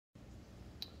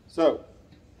So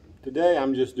today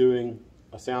I'm just doing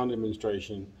a sound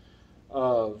demonstration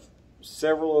of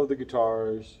several of the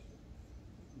guitars,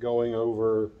 going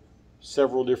over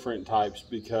several different types,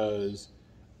 because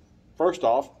first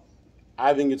off,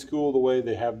 I think it's cool the way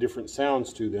they have different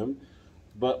sounds to them,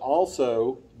 but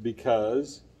also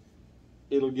because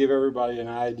it'll give everybody an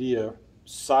idea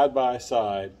side by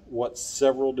side what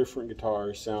several different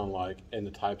guitars sound like and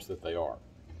the types that they are.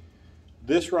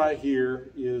 This right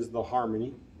here is the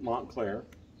Harmony Montclair.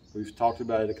 We've talked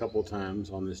about it a couple of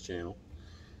times on this channel.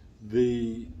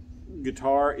 The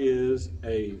guitar is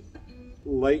a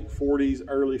late 40s,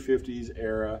 early 50s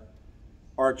era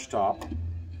Archtop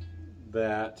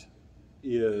that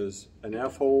is an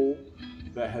F-hole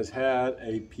that has had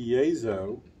a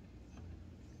piezo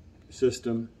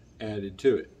system added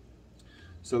to it.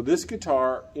 So this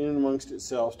guitar in and amongst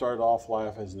itself started off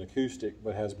life as an acoustic,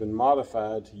 but has been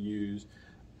modified to use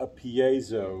a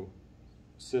piezo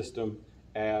system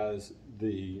as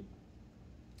the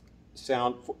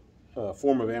sound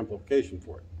form of amplification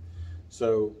for it.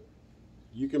 So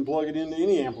you can plug it into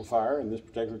any amplifier. In this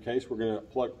particular case, we're going to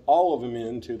plug all of them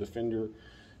into the Fender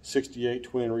 68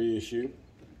 Twin Reissue.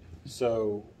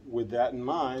 So with that in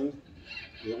mind,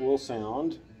 it will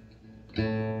sound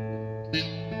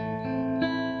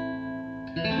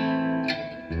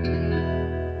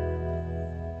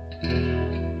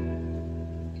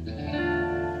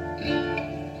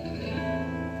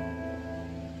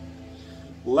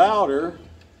louder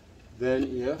than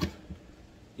if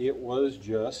it was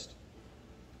just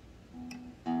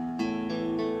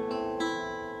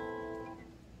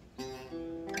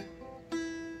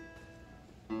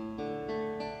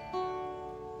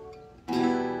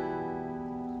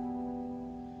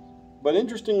but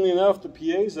interestingly enough, the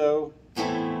piezo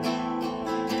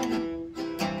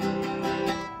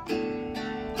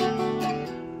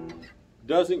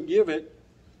doesn't give it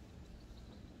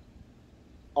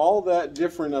all that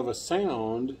different of a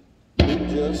sound. It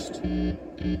just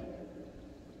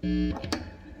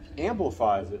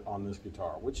amplifies it on this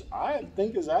guitar, which I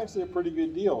think is actually a pretty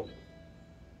good deal.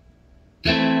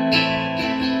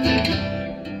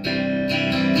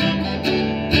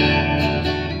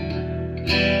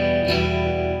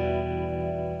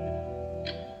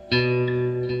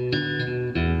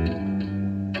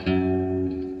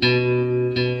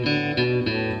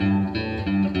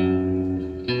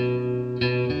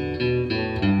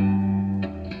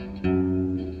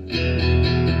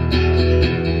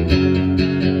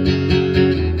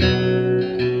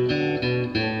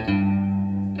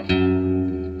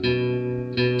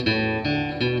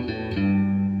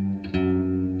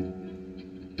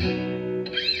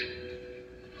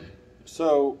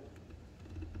 So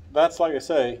that's, like I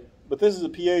say, but this is a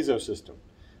piezo system,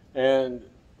 and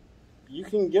you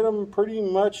can get them pretty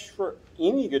much for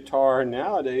any guitar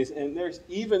nowadays. And there's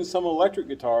even some electric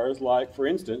guitars, like for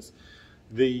instance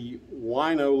the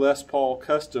Wino Les Paul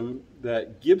Custom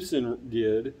that Gibson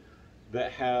did,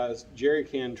 that has jerry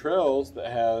cantrells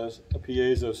that has a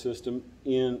piezo system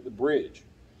in the bridge.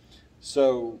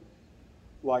 So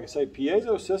like I say,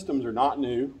 piezo systems are not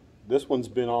new. This one's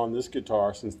been on this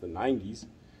guitar since the 90s.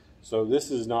 So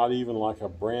this is not even like a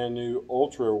brand new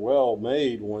ultra well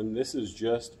made one. This is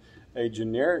just a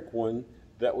generic one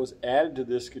that was added to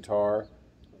this guitar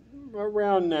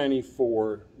around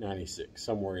 94, 96,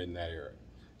 somewhere in that era.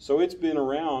 So it's been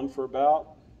around for about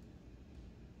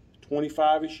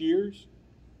 25-ish years.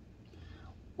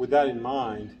 With that in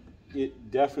mind,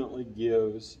 it definitely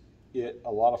gives it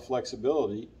a lot of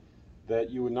flexibility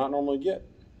that you would not normally get.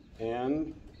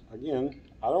 And again,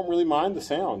 I don't really mind the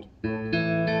sound.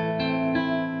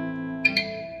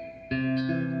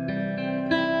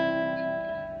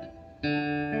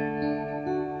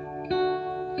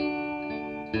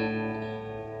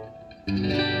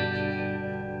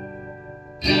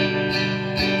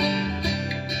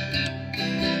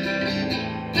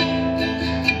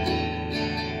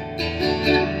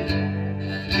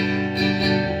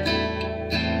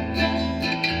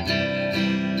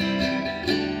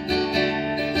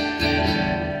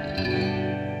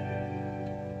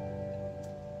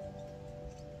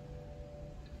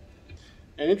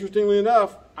 And interestingly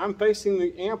enough, I'm facing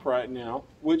the amp right now,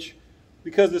 which,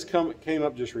 because this came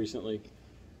up just recently,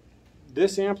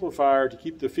 this amplifier, to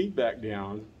keep the feedback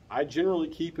down, I generally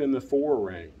keep in the 4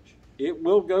 range. It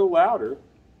will go louder,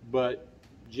 but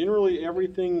generally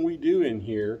everything we do in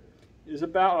here is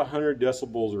about 100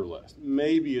 decibels or less,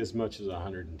 maybe as much as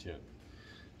 110.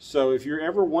 So if you're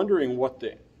ever wondering what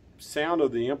the sound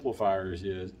of the amplifiers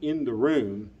is in the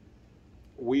room,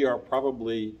 we are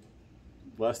probably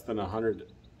less than 100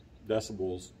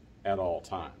 decibels at all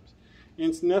times.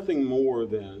 it's nothing more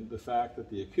than the fact that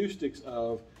the acoustics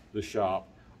of the shop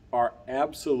are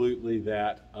absolutely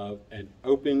that of an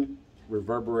open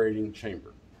reverberating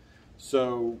chamber.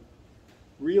 So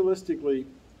realistically,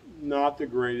 not the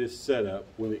greatest setup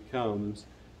when it comes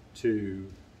to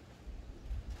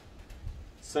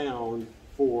sound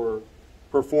for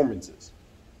performances,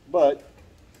 but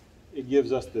it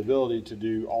gives us the ability to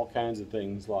do all kinds of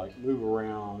things like move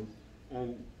around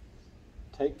and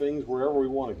take things wherever we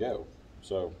want to go.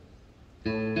 So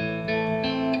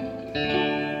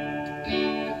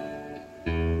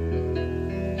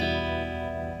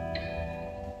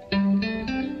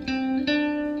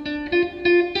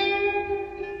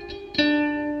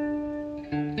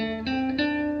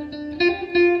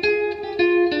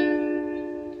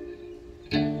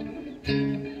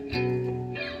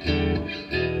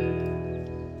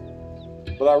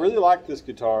but I really like this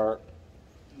guitar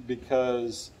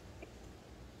because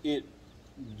it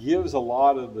gives a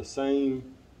lot of the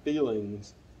same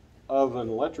feelings of an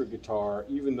electric guitar,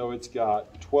 even though it's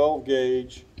got 12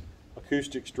 gauge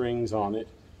acoustic strings on it,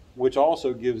 which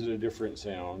also gives it a different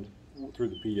sound through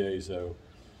the piezo.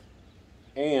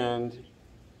 And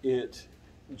it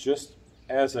just,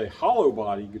 as a hollow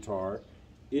body guitar,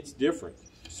 it's different.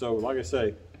 So like I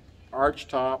say, arch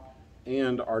top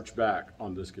and arch back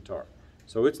on this guitar.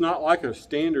 So it's not like a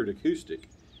standard acoustic.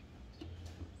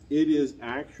 It is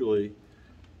actually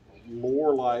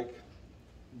more like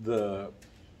the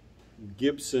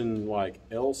Gibson like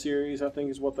L series, I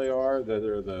think is what they are. That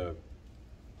are the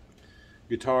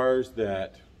guitars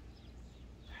that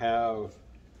have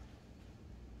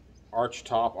arch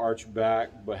top, arch back,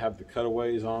 but have the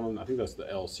cutaways on them. I think that's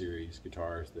the L series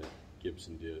guitars that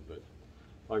Gibson did. But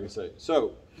like I say,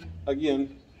 so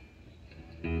again,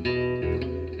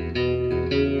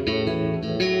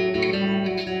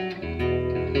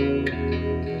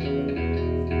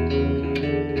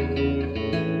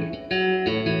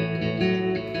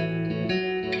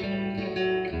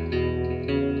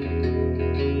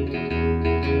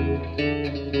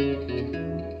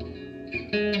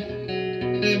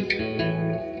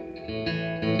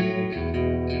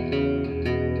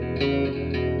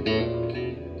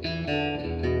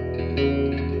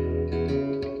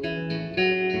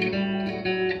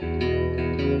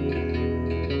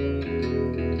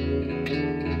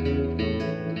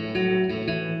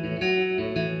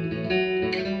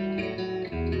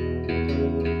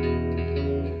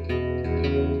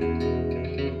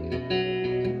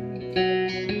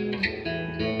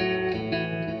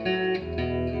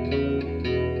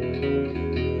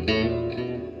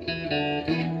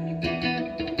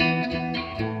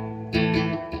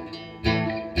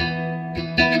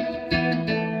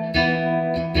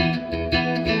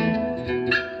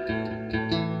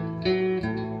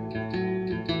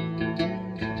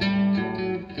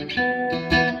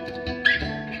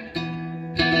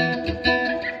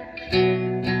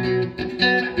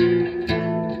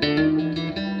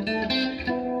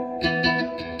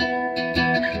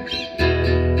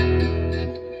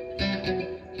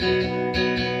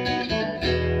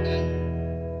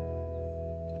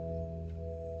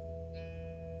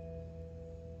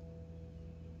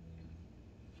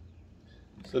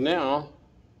 so now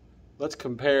let's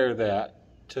compare that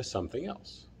to something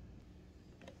else.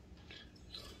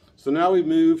 So now we've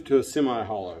moved to a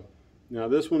semi-hollow. Now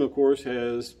this one of course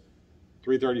has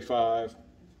 335,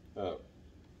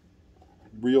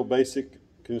 real basic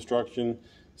construction,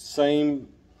 same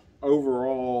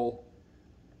overall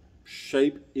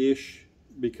shape-ish,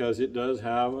 because it does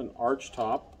have an arch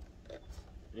top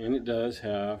and it does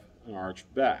have an arch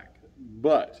back,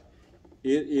 but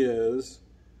it is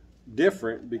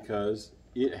different because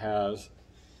it has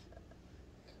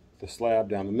the slab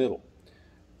down the middle.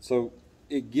 So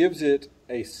it gives it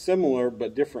a similar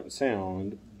but different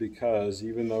sound, because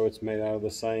even though it's made out of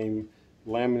the same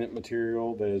laminate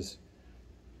material that is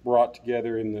brought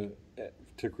together in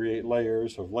to create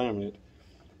layers of laminate,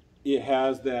 it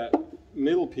has that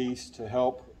middle piece to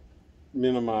help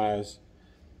minimize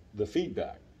the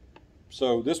feedback.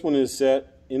 So this one is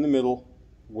set in the middle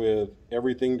with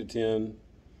everything to 10,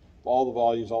 all the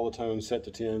volumes, all the tones set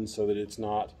to 10, so that it's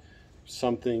not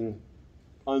something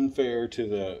unfair to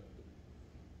the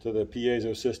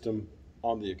piezo system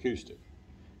on the acoustic.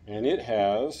 And it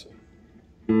has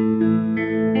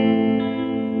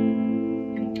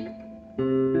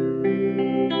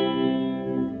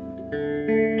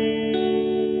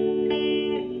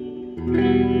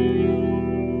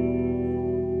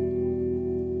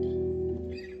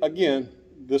again,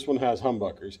 this one has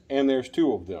humbuckers, and there's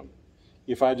 2 of them.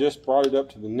 If I just brought it up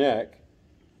to the neck,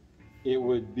 it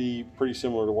would be pretty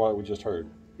similar to what we just heard.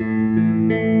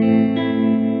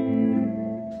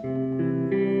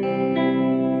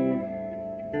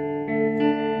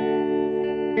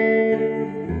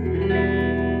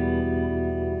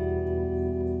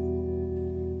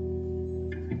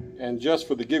 just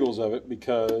for the giggles of it,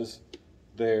 because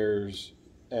there's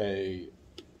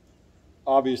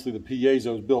obviously the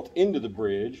piezo is built into the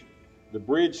bridge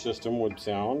system would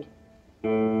sound.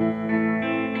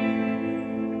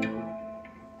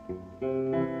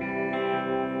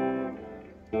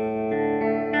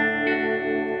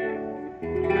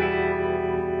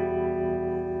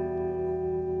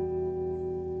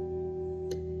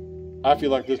 I feel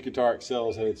like this guitar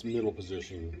excels at its middle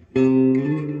position.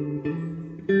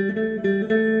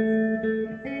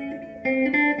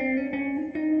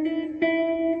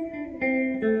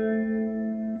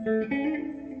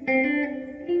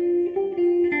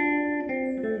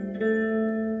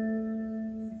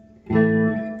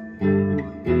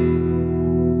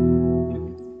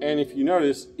 And if you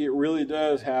notice, it really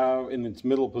does have in its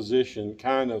middle position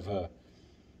kind of a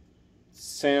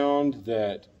sound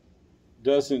that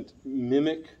doesn't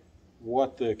mimic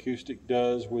what the acoustic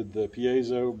does with the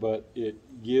piezo, but it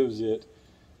gives it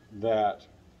that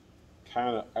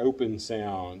kind of open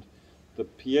sound. The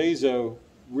piezo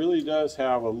really does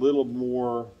have a little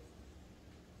more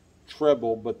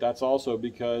treble, but that's also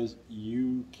because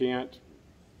you can't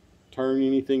turn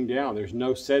anything down. There's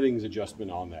no settings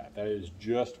adjustment on that. That is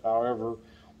just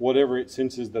whatever it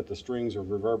senses that the strings are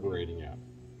reverberating at.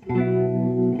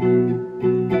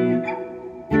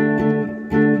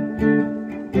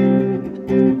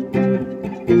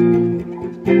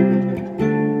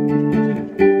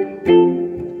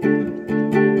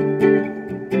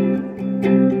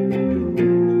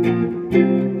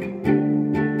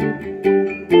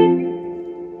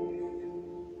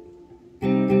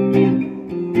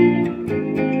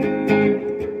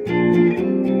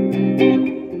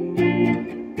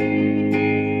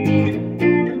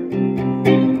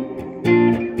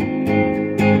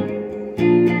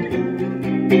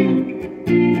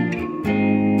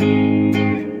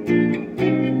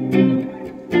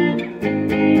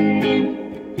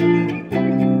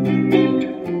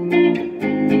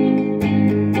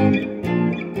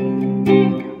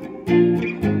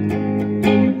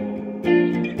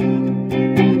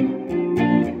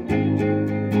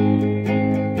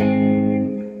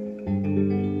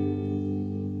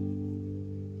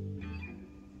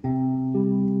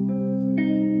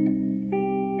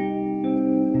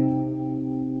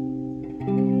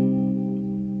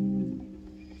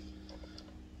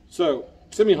 So,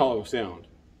 semi-hollow sound.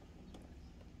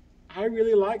 I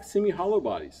really like semi-hollow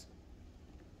bodies.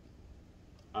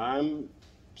 I'm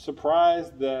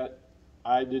surprised that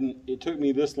it took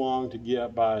me this long to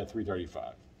get by a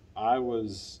 335.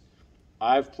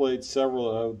 I've played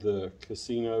several of the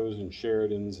casinos and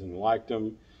Sheratons and liked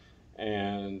them,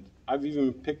 and I've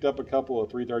even picked up a couple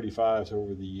of 335s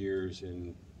over the years,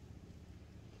 and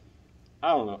I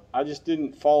don't know, I just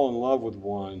didn't fall in love with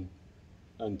one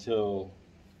until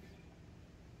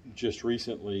just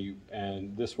recently,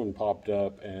 and this one popped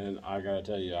up, and I gotta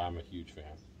tell you, I'm a huge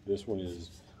fan. This one is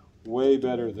way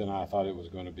better than I thought it was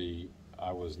going to be.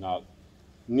 I was not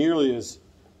nearly as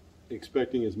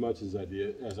expecting as much as I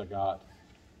got,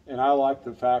 and I like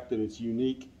the fact that it's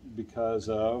unique because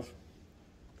of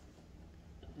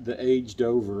the aged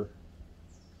over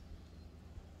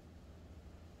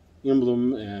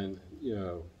emblem and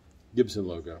Gibson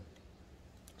logo.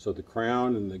 So the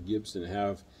crown and the Gibson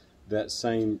have that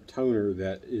same toner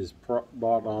that is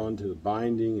brought on to the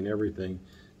binding and everything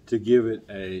to give it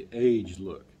a aged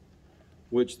look,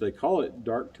 which they call it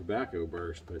dark tobacco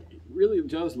burst, but it really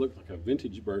does look like a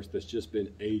vintage burst that's just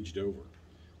been aged over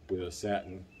with a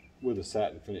satin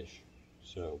finish.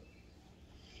 So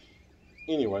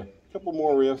anyway, a couple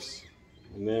more riffs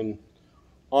and then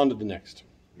on to the next.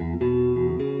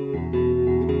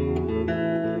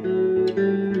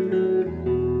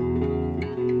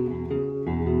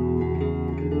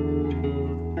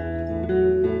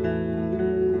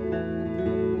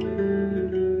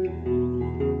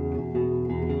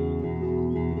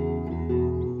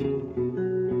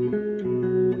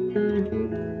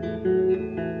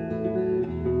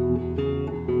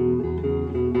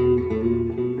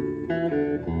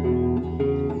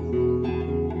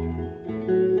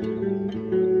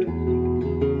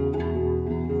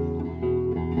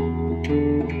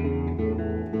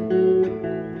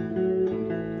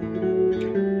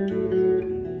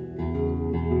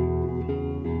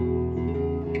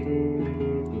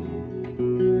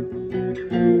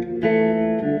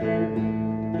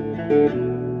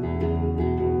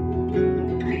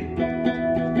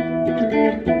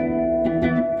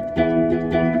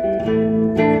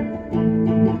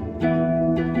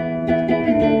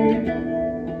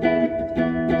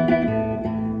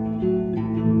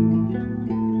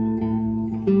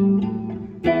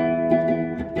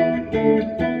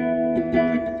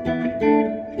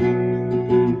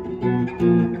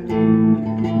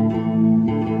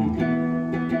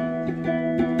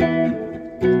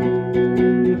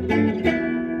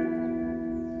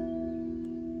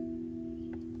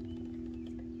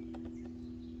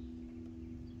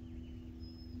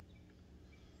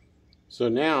 So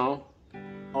now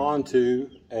on to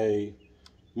a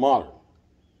modern.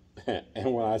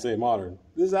 And when I say modern,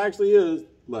 this actually is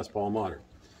Les Paul modern.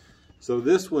 So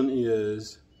this one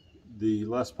is the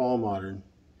Les Paul modern,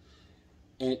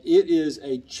 and it is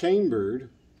a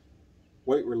chambered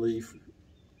weight relief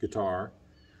guitar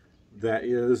that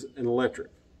is an electric.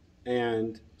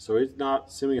 And so it's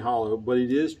not semi-hollow, but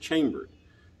it is chambered.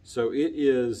 So it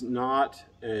is not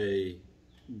a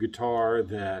guitar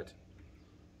that,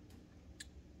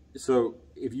 so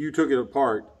if you took it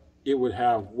apart, it would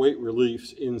have weight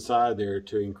reliefs inside there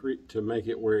to make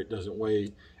it where it doesn't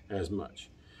weigh as much.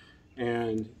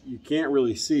 And you can't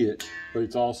really see it, but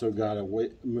it's also got a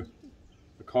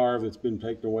carve that's been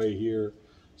taken away here.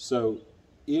 So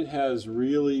it has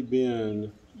really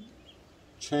been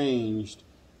changed,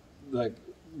 like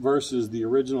versus the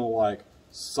original like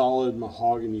solid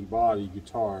mahogany body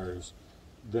guitars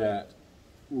that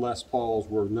Les Pauls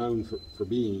were known for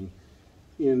being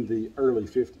in the early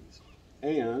 50s,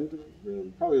 and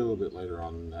probably a little bit later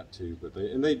on than that too. But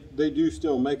they do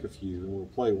still make a few, and we'll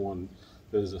play one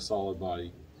that is a solid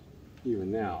body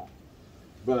even now.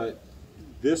 But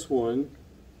this one,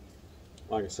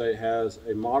 like I say, has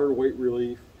a modern weight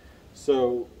relief,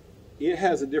 so it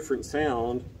has a different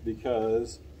sound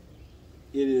because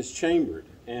it is chambered,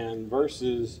 and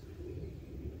versus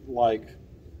like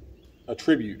a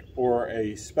tribute or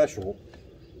a special,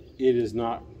 it is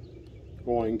not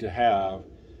going to have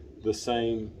the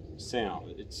same sound.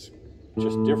 It's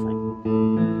just different.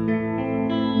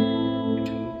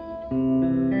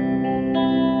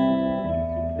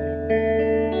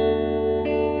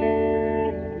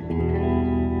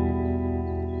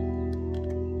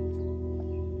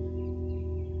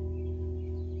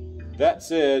 That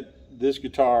said, this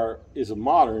guitar is a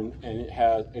modern, and it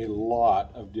has a lot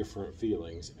of different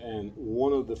feelings. And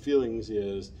one of the feelings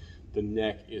is the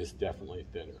neck is definitely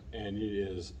thinner, and it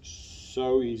is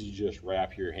so easy to just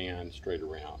wrap your hand straight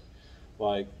around.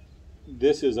 Like,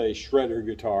 this is a shredder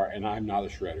guitar, and I'm not a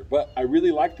shredder, but I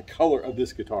really like the color of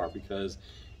this guitar because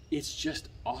it's just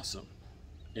awesome.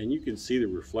 And you can see the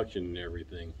reflection and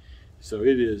everything. So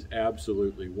it is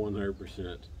absolutely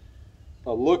 100%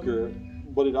 a looker,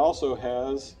 but it also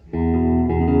has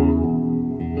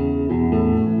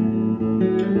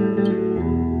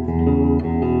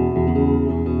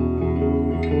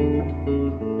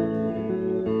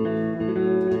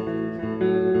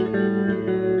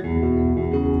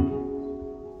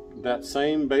that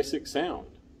same basic sound.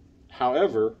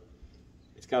 However,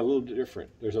 it's got a little bit different.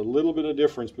 There's a little bit of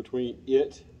difference between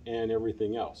it and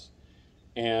everything else.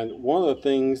 And one of the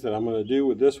things that I'm going to do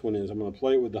with this one is I'm going to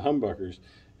play it with the humbuckers,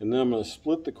 and then I'm going to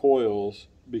split the coils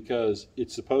because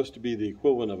it's supposed to be the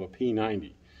equivalent of a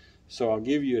P90. So I'll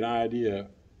give you an idea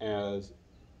as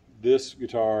this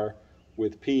guitar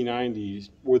with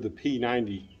P90s, or the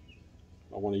P90,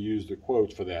 I want to use the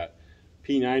quotes for that,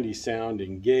 P90 sound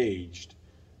engaged.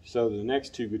 So the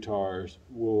next two guitars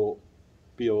will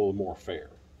be a little more fair.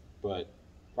 But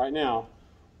right now,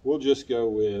 we'll just go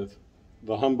with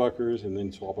the humbuckers and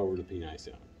then swap over to P90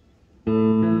 sound.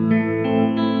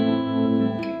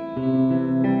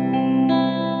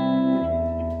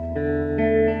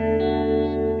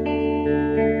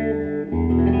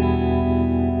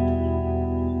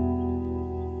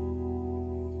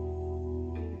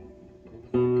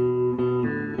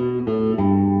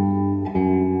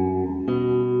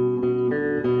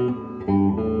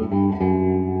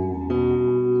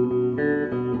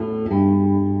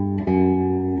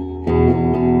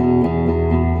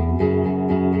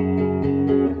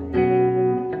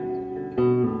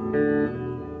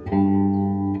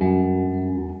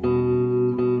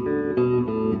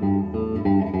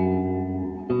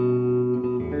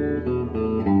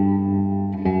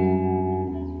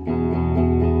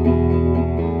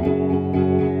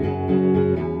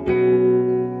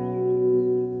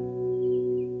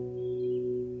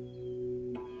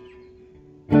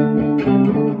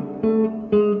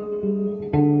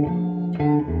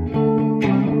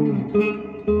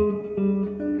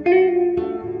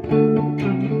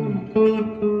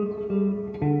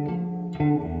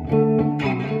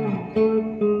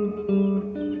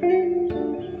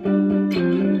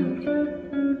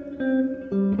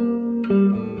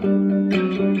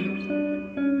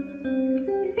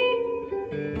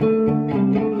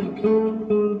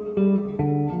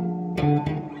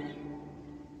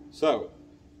 So,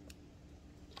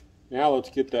 now let's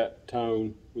get that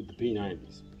tone with the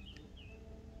P90s.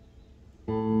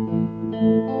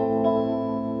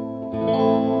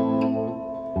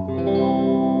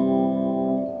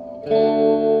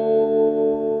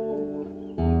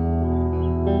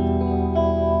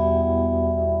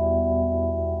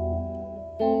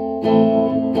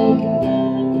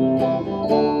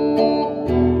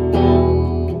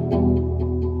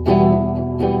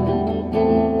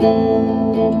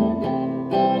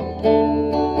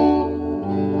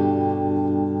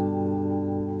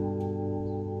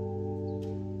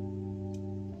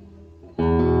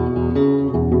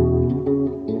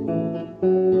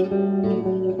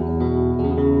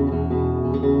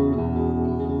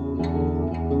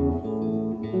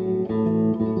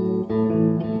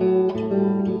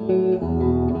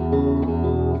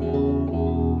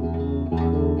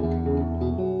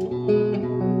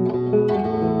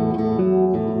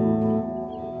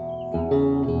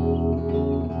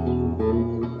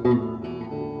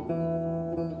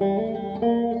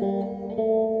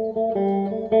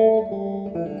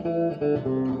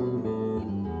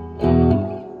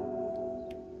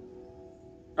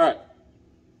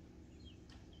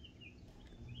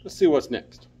 see what's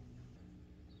next.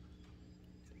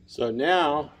 So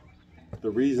now, the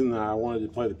reason that I wanted to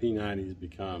play the P90s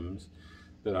becomes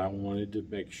that I wanted to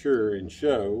make sure and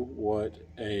show what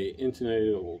a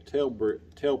intonatable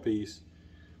tailpiece,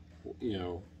 you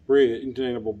know,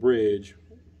 intonatable bridge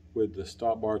with the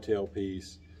stop bar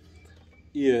tailpiece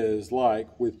is like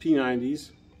with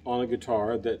P90s on a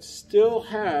guitar that still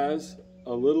has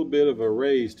a little bit of a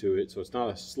raise to it, so it's not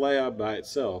a slab by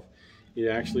itself. It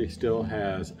actually still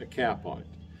has a cap on it.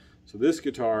 So this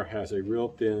guitar has a real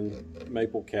thin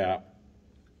maple cap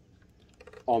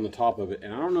on the top of it,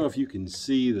 and I don't know if you can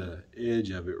see the edge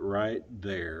of it right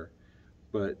there,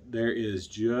 but there is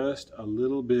just a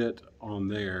little bit on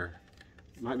there.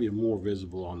 It might be more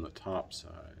visible on the top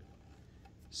side.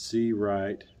 See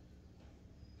right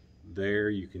there,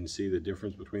 you can see the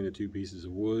difference between the two pieces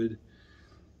of wood.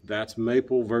 That's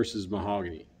maple versus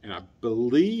mahogany, and I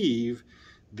believe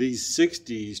these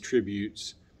 60s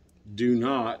tributes do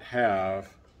not have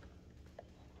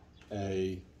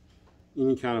any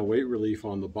kind of weight relief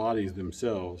on the bodies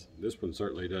themselves. This one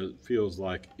certainly does. Feels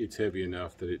like it's heavy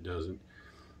enough that it doesn't,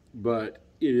 but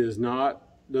it is not,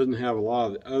 doesn't have a lot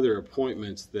of the other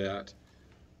appointments that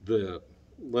the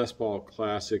Les Paul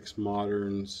Classics,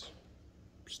 Moderns,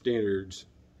 Standard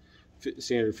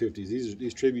 50s.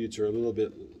 These tributes are a little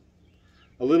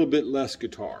bit less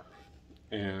guitar,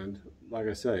 and like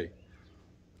I say,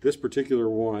 this particular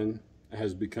one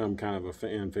has become kind of a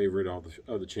fan favorite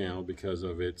of the channel because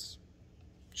of its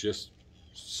just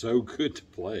so good to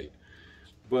play,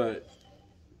 but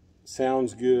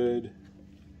sounds good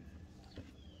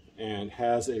and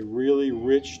has a really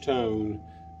rich tone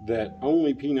that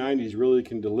only P90s really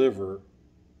can deliver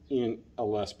in a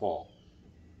Les Paul.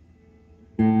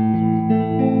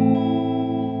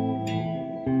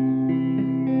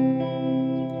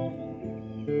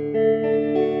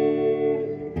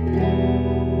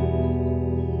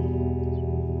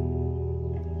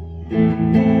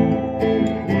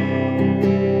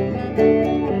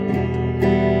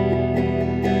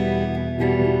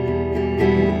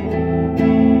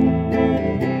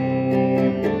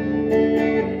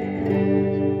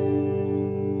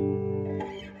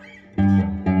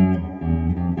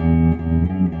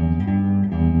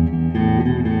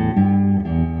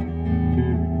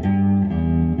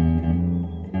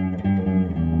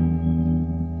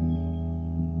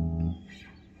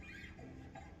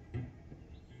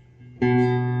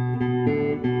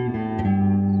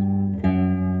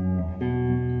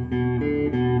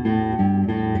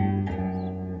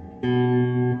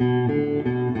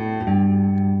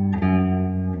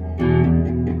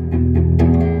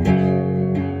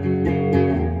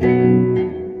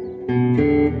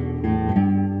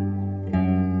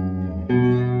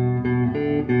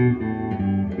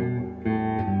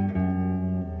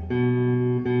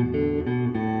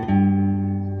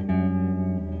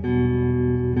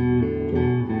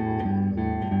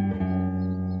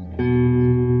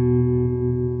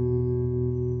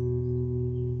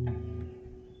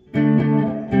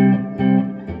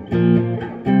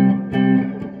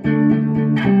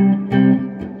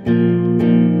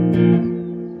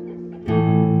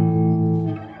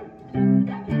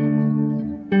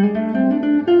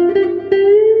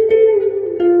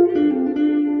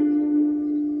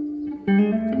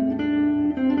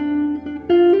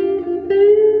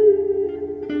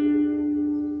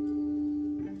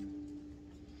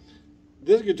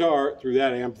 This guitar, through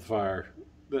that amplifier,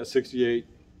 that 68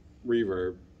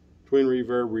 reverb, Twin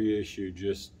Reverb Reissue,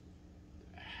 just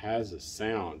has a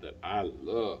sound that I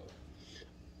love.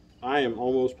 I am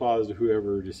almost positive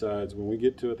whoever decides when we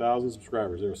get to 1,000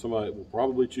 subscribers, there's somebody that will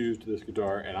probably choose to this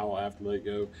guitar, and I will have to let it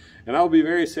go. And I will be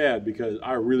very sad because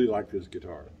I really like this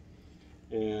guitar.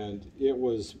 And it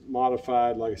was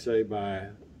modified, like I say, by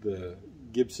the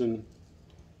Gibson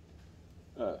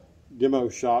demo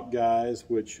shop guys,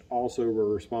 which also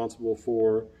were responsible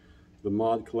for the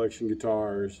mod collection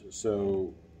guitars.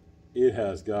 So it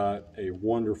has got a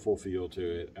wonderful feel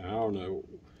to it. And I don't know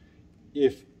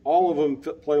if all of them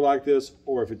play like this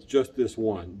or if it's just this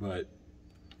one, but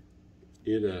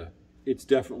it's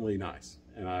definitely nice.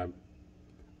 And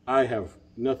I have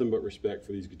nothing but respect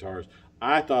for these guitars.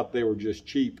 I thought they were just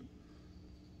cheap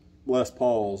Les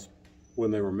Pauls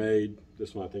when they were made.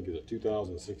 This one I think is a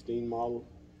 2016 model.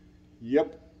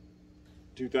 Yep,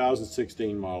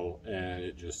 2016 model, and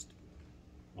it just,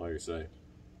 like I say,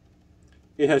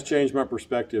 it has changed my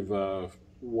perspective of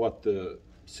what the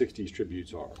 60s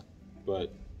tributes are.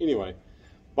 But anyway,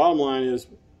 bottom line is,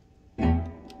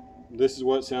 this is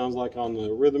what it sounds like on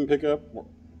the rhythm pickup.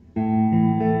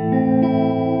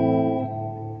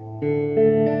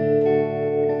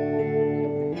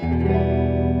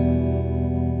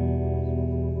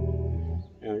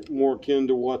 akin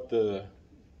to what the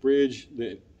bridge,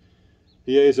 the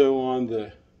piezo on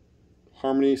the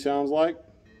Harmony sounds like.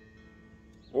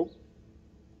 Oh,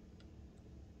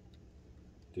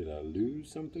 did I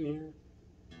lose something here?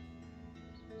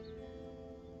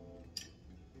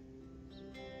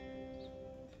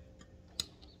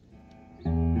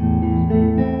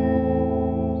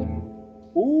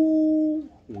 Ooh,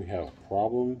 we have a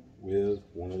problem with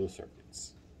one of the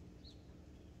circuits.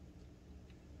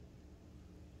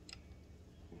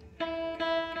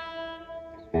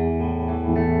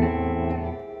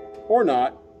 Or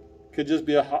not. Could just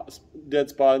be a hot, dead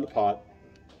spot in the pot.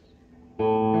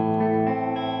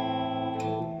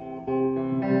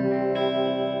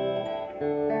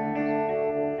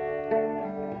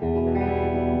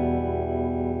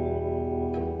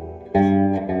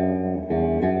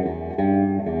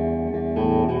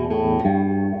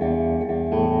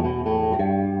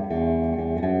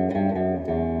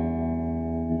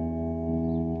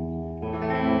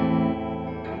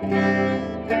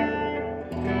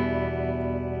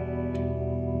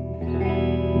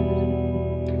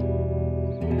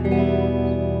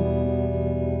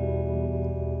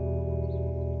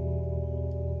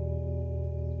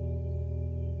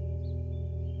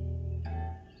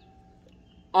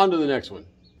 On to the next one.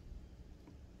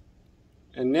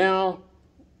 And now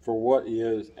for what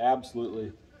is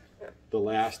absolutely the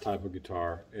last type of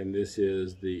guitar, and this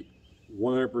is the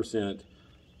 100%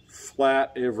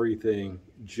 flat everything,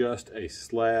 just a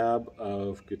slab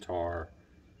of guitar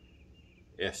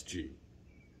SG.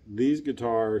 These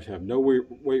guitars have no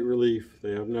weight relief,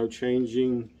 they have no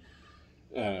changing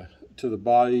to the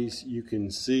bodies. You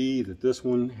can see that this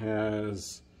one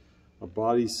has a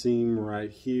body seam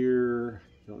right here.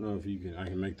 Don't know if you can, I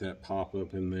can make that pop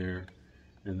up in there.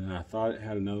 And then I thought it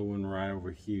had another one right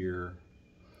over here.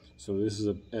 So this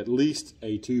is at least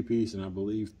a 2-piece, and I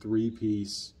believe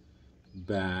 3-piece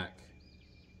back.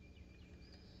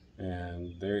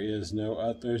 And there's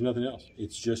nothing else.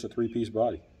 It's just a 3-piece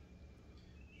body.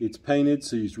 It's painted,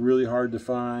 so it's really hard to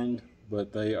find,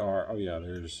 but they are, oh yeah,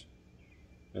 there's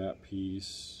that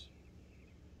piece.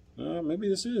 Maybe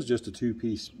this is just a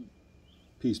 2-piece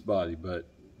body, but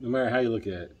no matter how you look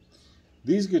at it,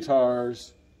 these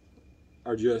guitars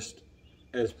are just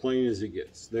as plain as it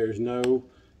gets. There's no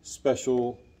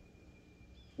special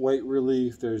weight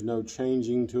relief. There's no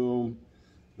changing to them.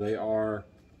 They are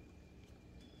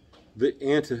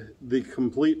the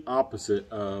complete opposite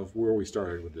of where we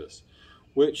started with this,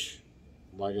 which,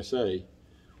 like I say,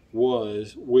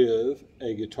 was with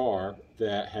a guitar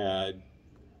that had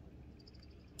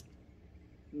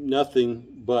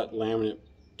nothing but laminate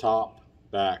top,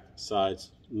 back,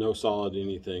 sides, no solid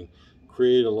anything.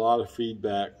 Created a lot of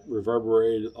feedback,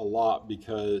 reverberated a lot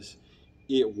because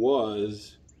it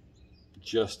was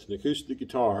just an acoustic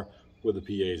guitar with a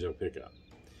piezo pickup.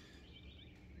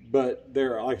 But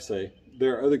there are, like I say,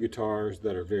 there are other guitars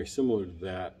that are very similar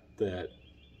to that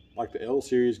like the L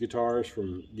series guitars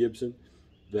from Gibson,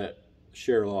 that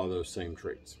share a lot of those same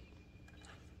traits.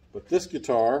 But this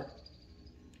guitar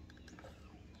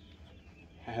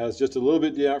has just a little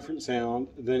bit different sound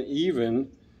than even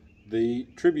the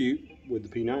Tribute with the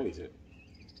P90s in it.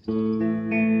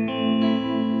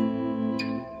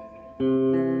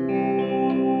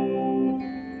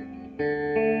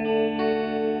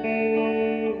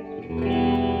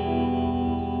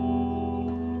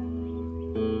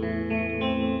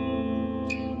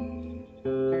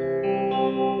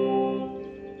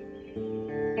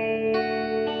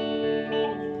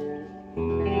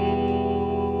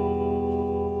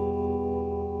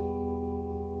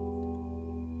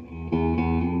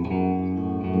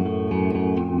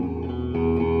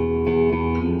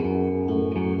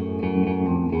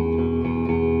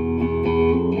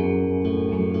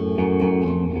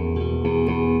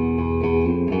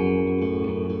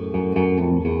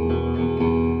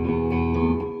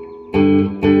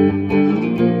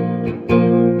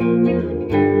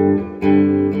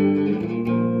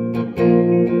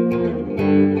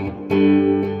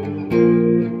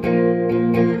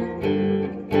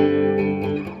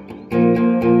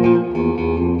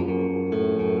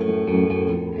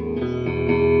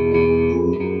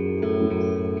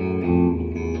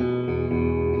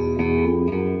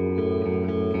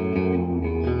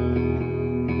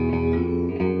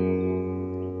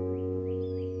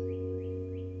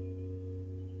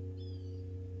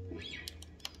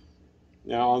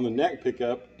 Now on the neck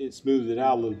pickup, it smoothed it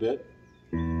out a little bit.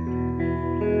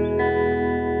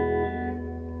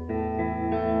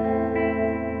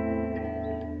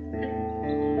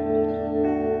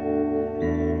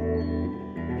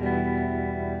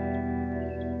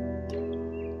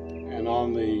 And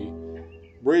on the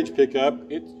bridge bridge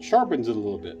pickup, it sharpens it a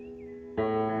little bit.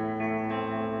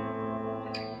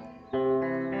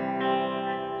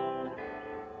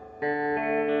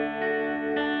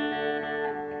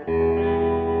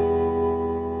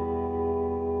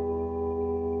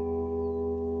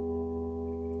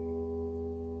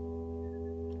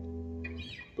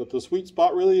 But the sweet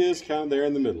spot really is kind of there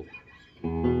in the middle.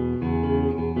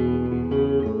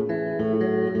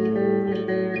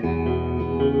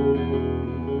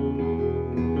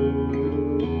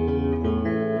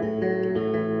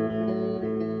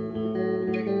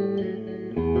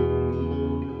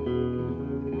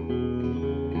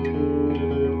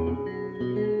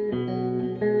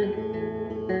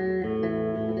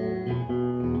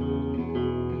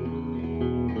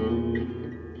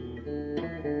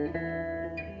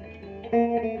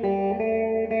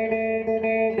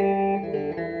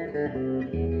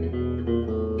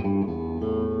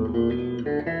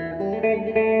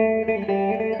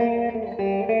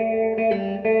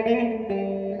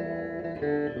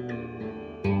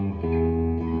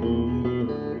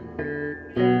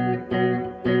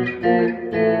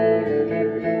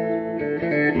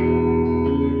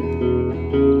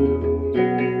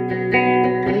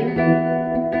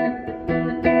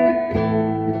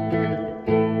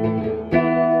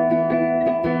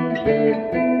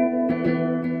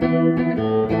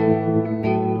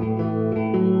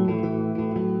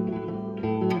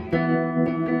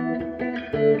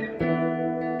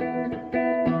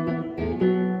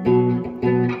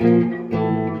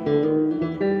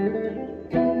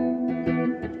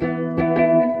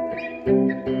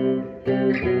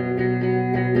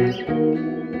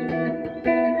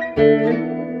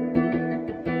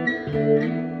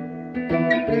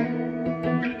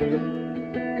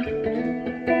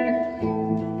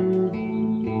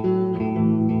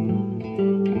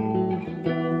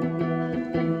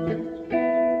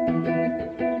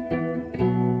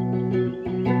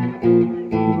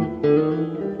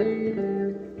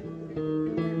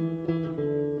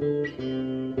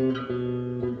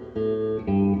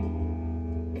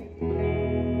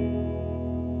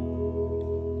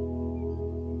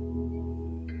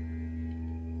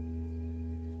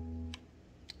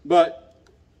 But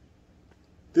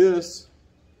this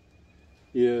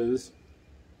is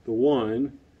the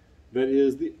one that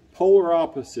is the polar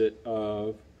opposite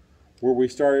of where we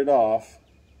started off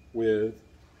with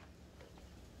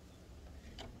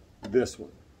this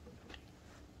one.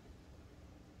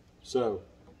 So,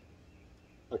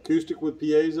 acoustic with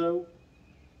piezo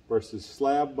versus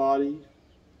slab body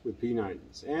with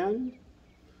P90s. And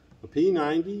a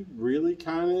P90 really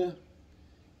kind of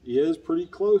is pretty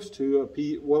close to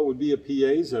what would be a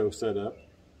piezo setup,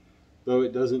 though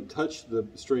it doesn't touch the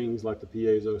strings like the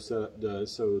piezo setup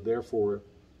does, so therefore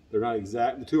they're not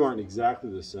the two aren't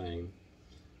exactly the same.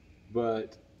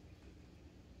 But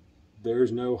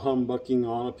there's no humbucking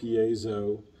on a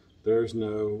piezo. There's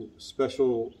no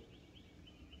special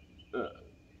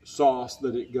sauce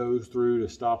that it goes through to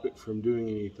stop it from doing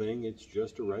anything. It's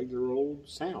just a regular old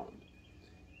sound.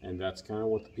 And that's kind of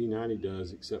what the P90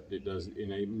 does, except it does it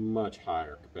in a much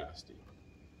higher capacity.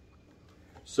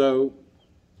 So,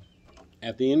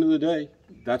 at the end of the day,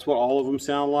 that's what all of them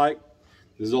sound like.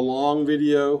 This is a long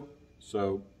video,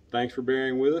 so thanks for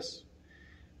bearing with us.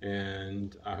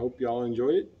 And I hope y'all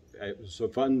enjoyed it. It was so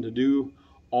fun to do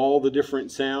all the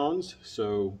different sounds.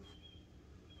 So,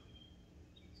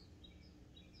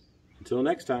 until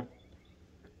next time.